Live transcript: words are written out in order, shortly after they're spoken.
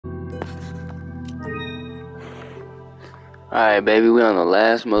Alright, baby, we on the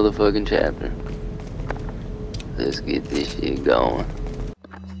last motherfucking chapter. Let's get this shit going.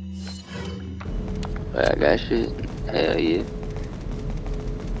 I got shit? Hell yeah.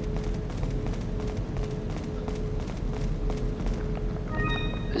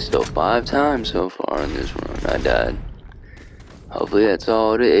 It's still 5 times so far in this run. I died. Hopefully that's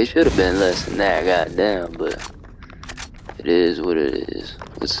all it is. It should have been less than that, goddamn, but it is what it is.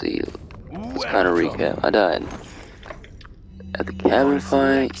 Let's see. Let's kind of recap. I died at the cabin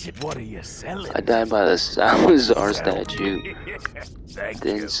fight. What are you selling? I died by the Salazar statue.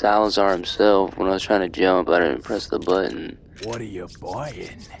 Then Salazar himself, when I was trying to jump, I didn't press the button. What are you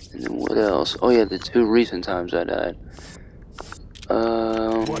buying? And then what else? Oh yeah, the 2 recent times I died.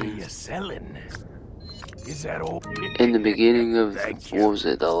 What are you selling? Is that all? In the beginning of, what was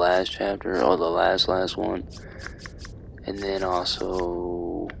it, the last chapter, or the last one. And then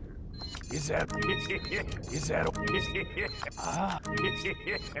also... Is that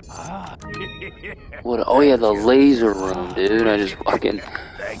What? Oh yeah, the laser room, dude. I just fucking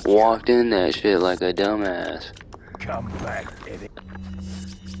walked in that shit like a dumbass. Come back, Eddie.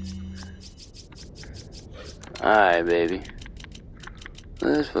 Alright, baby.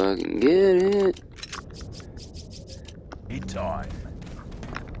 Let's fucking get it. Anytime.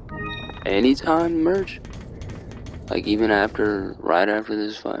 Anytime merch? Like even after, right after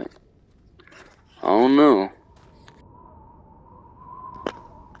this fight? I don't know.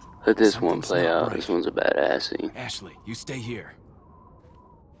 Let this one play out. Right. This one's a badass scene. Ashley, you stay here.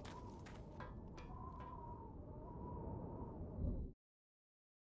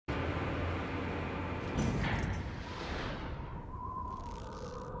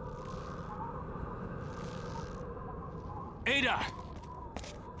 Ada!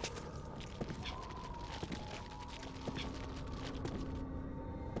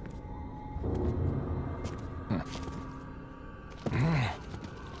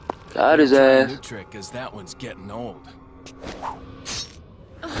 Got his ass. New trick, as that one's getting old.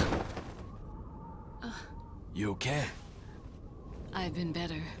 You okay? I've been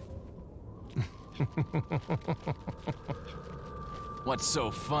better. What's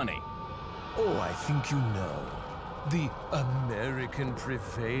so funny? Oh, I think you know. The American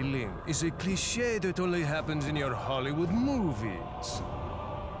prevailing is a cliché that only happens in your Hollywood movies.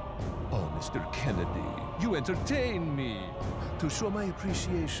 Oh, Mr. Kennedy, you entertain me. To show my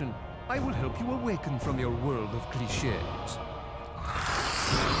appreciation, I will help you awaken from your world of clichés.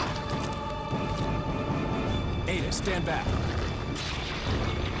 Ada, stand back.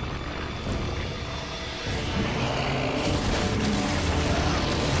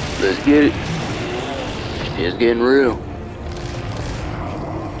 Let's get it. It's getting real.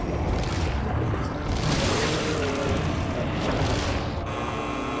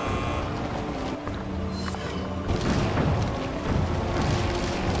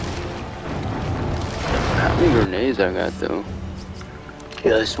 How many grenades I got though?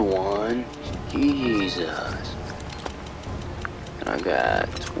 Just one. Jesus. And I got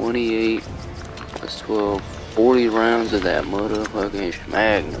 28 plus 12, 40 rounds of that motherfucking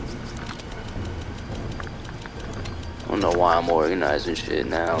Magnum. I don't know why I'm organizing shit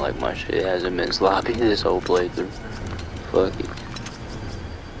now, like my shit hasn't been sloppy this whole playthrough. Fuck it.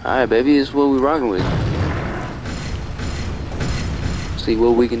 Alright baby, this is what we rocking with. See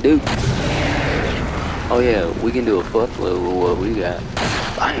what we can do. Oh yeah, we can do a fuckload with what we got.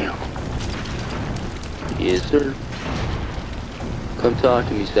 Bam! Yes sir. Come talk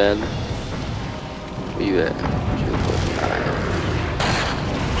to me, Sadler. Where you at?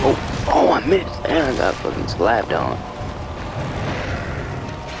 Oh, I missed. And I got fucking slapped on.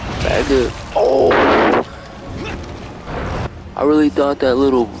 Back up. Oh! I really thought that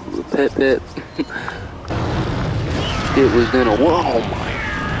little pet shit was gonna. Oh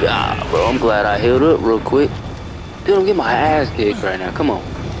my god, bro. I'm glad I healed up real quick. Dude, I'm getting my ass kicked right now. Come on.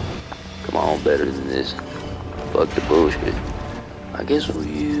 Come on, better than this. Fuck the bullshit. I guess we'll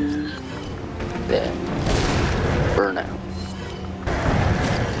use that. Burnout.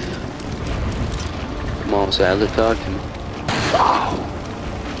 Come on, Sadler, talk to me. Oh.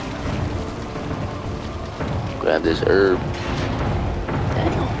 Grab this herb.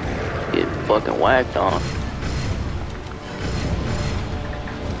 Damn. Get fucking whacked on.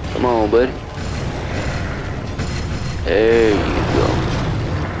 Come on, buddy. There you go.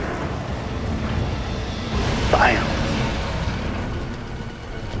 Bam.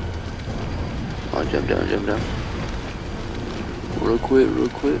 Oh, jump down, jump down. Real quick, real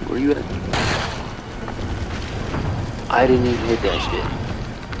quick. Where you at? I didn't even hit that shit.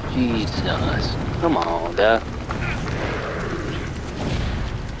 Jesus. Come on, dog.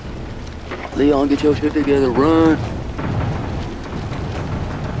 Leon, get your shit together. Run.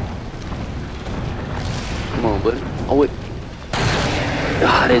 on, buddy. Oh, wait.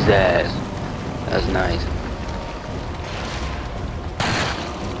 God, his ass. That's nice.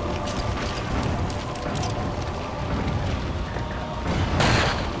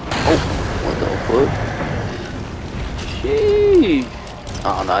 Oh, what the fuck? Sheesh. I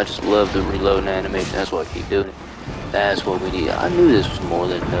don't know, I just love the reloading animation. That's what I keep doing. That's what we need. I knew this was more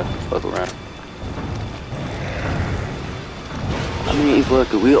than enough to fuck around. I mean,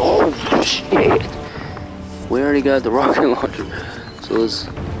 fuck it. Oh, shit. We already got the rocket launcher. So let's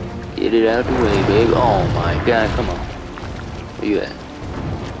get it out of the way, baby. Oh my god, come on. Where you at?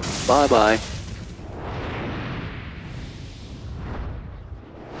 Bye-bye.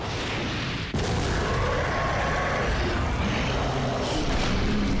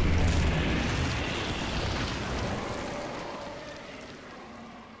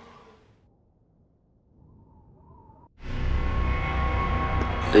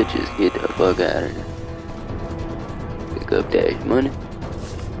 Let's just get the fuck out of here. Pick up that money.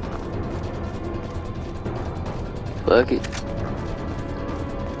 Fuck it.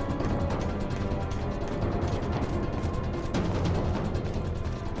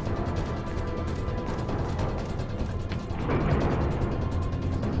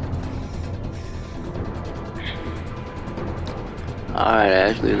 Alright,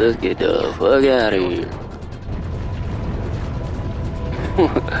 Ashley, let's get the fuck out of here.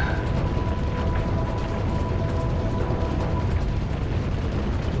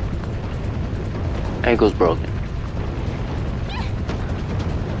 Ankle's broken.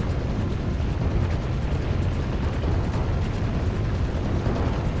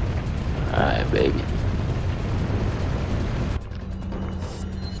 Alright, baby.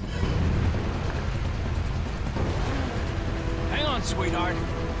 Hang on, sweetheart.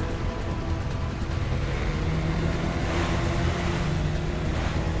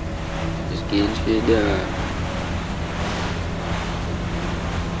 Just getting shit done.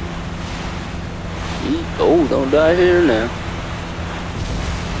 Oh, don't die here now.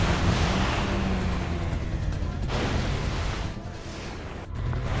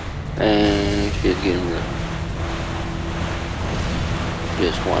 And shit's getting rough.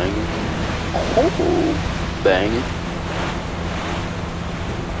 Just swinging. Oh, banging.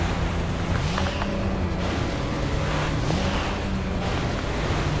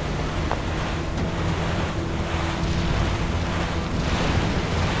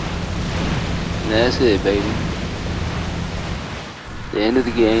 That's it, baby. The end of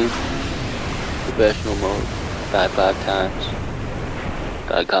the game. Professional mode. Died 5 times.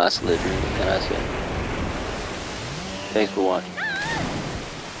 Got constantly, what can I say? Thanks for watching.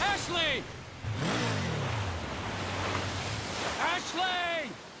 Ashley! Ashley!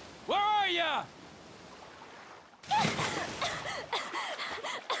 Where are ya?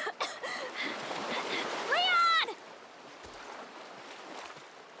 Leon!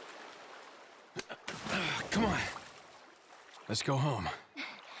 Come on. Let's go home.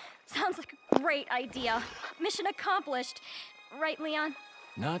 Sounds like a great idea. Mission accomplished. Right, Leon?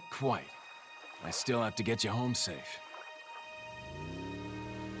 Not quite. I still have to get you home safe.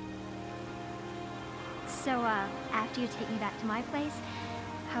 So, after you take me back to my place,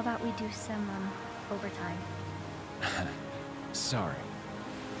 how about we do some, overtime? Sorry.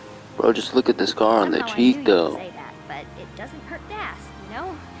 Bro, just look at the scar on the Somehow I knew cheek, you'd though. say that, but it doesn't hurt to ask, you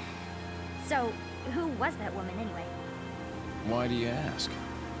know? So, who was that woman, anyway? Why do you ask?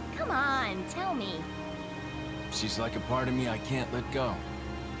 Come on, tell me. She's like a part of me I can't let go.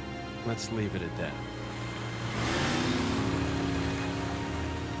 Let's leave it at that.